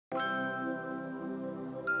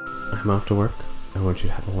I'm off to work. I want you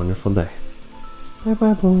to have a wonderful day. Bye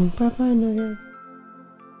bye, Boom. Bye bye, Nugget.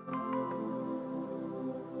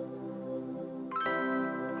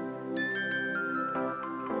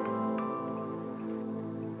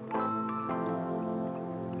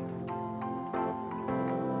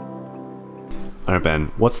 Alright,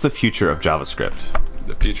 Ben, what's the future of JavaScript?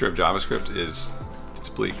 The future of JavaScript is, it's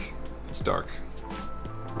bleak, it's dark,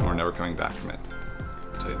 and we're never coming back from it.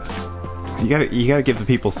 I'll tell you that. You gotta give the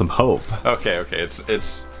people some hope. Okay,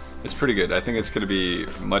 it's pretty good. I think it's going to be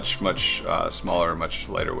much smaller, much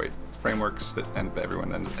lighter weight frameworks that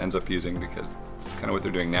everyone ends up using, because it's kind of what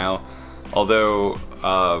they're doing now. Although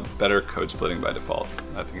better code splitting by default,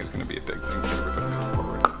 I think is going to be a big thing for everybody moving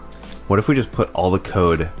forward. What if we just put all the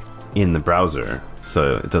code in the browser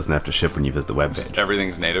so it doesn't have to ship when you visit the web page?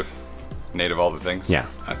 Everything's native all the things. Yeah,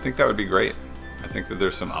 I think that would be great. I think that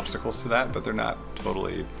there's some obstacles to that, but they're not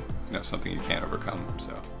totally, something you can't overcome.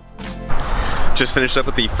 So just finished up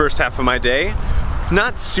with the first half of my day.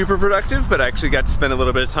 Not super productive, but I actually got to spend a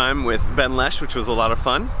little bit of time with Ben Lesh, which was a lot of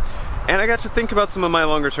fun. And I got to think about some of my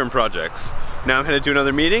longer term projects. Now I'm headed to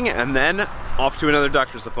another meeting and then off to another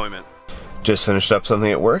doctor's appointment. Just finished up something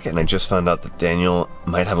at work, and I just found out that Daniel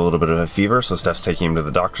might have a little bit of a fever, so Steph's taking him to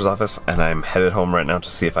the doctor's office, and I'm headed home right now to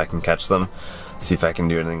see if I can catch them, see if I can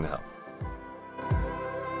do anything to help.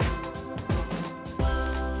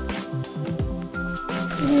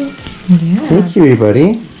 Yeah. Hey, cutie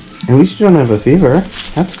buddy. At least you don't have a fever.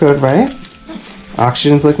 That's good, right?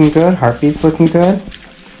 Oxygen's looking good, heartbeat's looking good.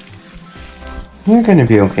 You're gonna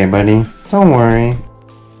be okay, buddy. Don't worry.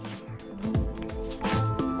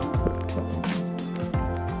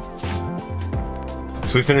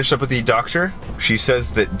 So we finished up with the doctor. She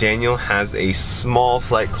says that Daniel has a small,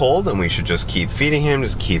 slight cold, and we should just keep feeding him,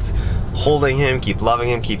 just keep holding him, keep loving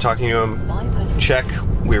him, keep talking to him. Check.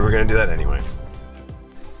 We were gonna do that anyway.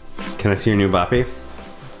 Can I see your new boppy?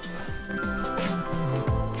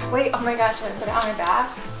 Wait, oh my gosh, should I put it on my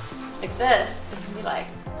back? Like this. It's gonna be like...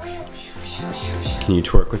 Can you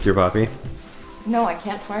twerk with your boppy? No, I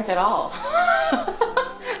can't twerk at all.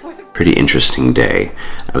 Pretty interesting day.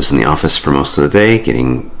 I was in the office for most of the day,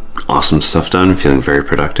 getting awesome stuff done, feeling very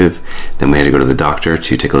productive. Then we had to go to the doctor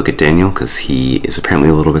to take a look at Daniel, because he is apparently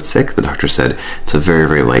a little bit sick. The doctor said it's a very,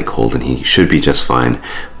 very light cold and he should be just fine,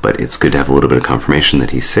 but it's good to have a little bit of confirmation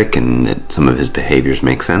that he's sick and that some of his behaviors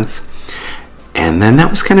make sense. And then that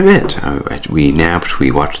was kind of it. We napped, we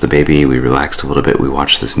watched the baby, we relaxed a little bit. We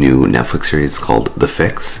watched this new Netflix series called The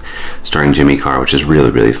Fix, starring Jimmy Carr, which is really,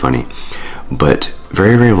 really funny. But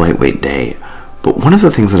very, very lightweight day. But one of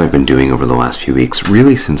the things that I've been doing over the last few weeks,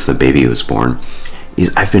 really since the baby was born,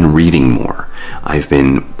 is I've been reading more. I've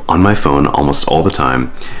been on my phone almost all the time.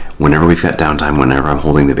 Whenever we've got downtime, whenever I'm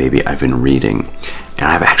holding the baby, I've been reading. And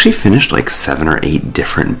I've actually finished like 7 or 8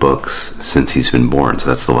 different books since he's been born. So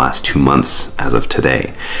that's the last 2 months as of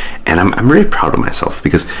today. And I'm really proud of myself,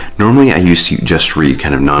 because normally I used to just read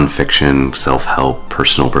kind of nonfiction, self-help,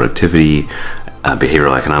 personal productivity,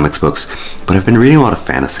 behavioral economics books, but I've been reading a lot of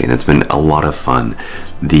fantasy, and it's been a lot of fun.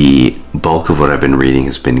 The bulk of what I've been reading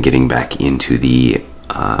has been getting back into the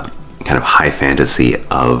kind of high fantasy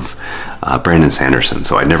of Brandon Sanderson.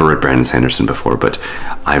 So I'd never read Brandon Sanderson before, but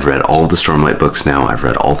I've read all of the Stormlight books now. I've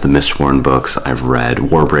read all of the Mistborn books. I've read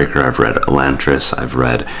Warbreaker. I've read Elantris. I've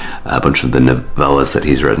read a bunch of the novellas that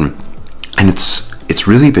he's written. And it's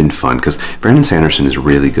really been fun, because Brandon Sanderson is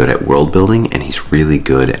really good at world building, and he's really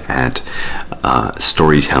good at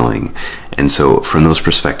storytelling. And so from those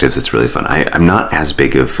perspectives, it's really fun. I'm not as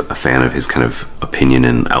big of a fan of his kind of opinion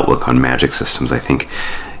and outlook on magic systems. I think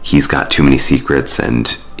he's got too many secrets,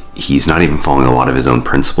 and he's not even following a lot of his own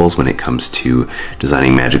principles when it comes to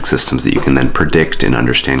designing magic systems that you can then predict and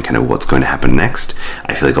understand kind of what's going to happen next.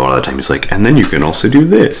 I feel like a lot of the time he's like, and then you can also do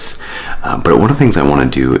this. But one of the things I want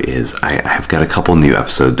to do is I've got a couple new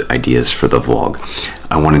episode ideas for the vlog.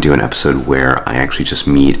 I want to do an episode where I actually just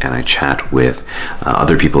meet and I chat with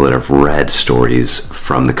other people that have read stories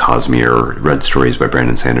from the Cosmere, or read stories by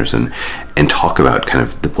Brandon Sanderson, and talk about kind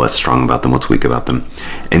of what's strong about them, what's weak about them.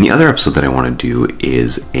 And the other episode that I want to do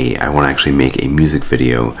is I want to actually make a music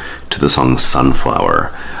video to the song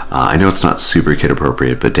Sunflower. I know it's not super kid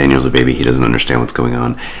appropriate, but Daniel's a baby, he doesn't understand what's going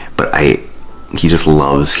on, but he just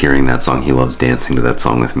loves hearing that song. He loves dancing to that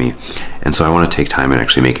song with me. And so I want to take time and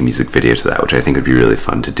actually make a music video to that, which I think would be really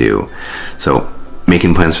fun to do. So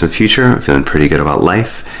making plans for the future. I'm feeling pretty good about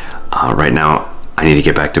life. Right now, I need to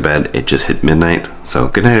get back to bed. It just hit midnight. So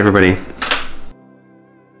good night, everybody.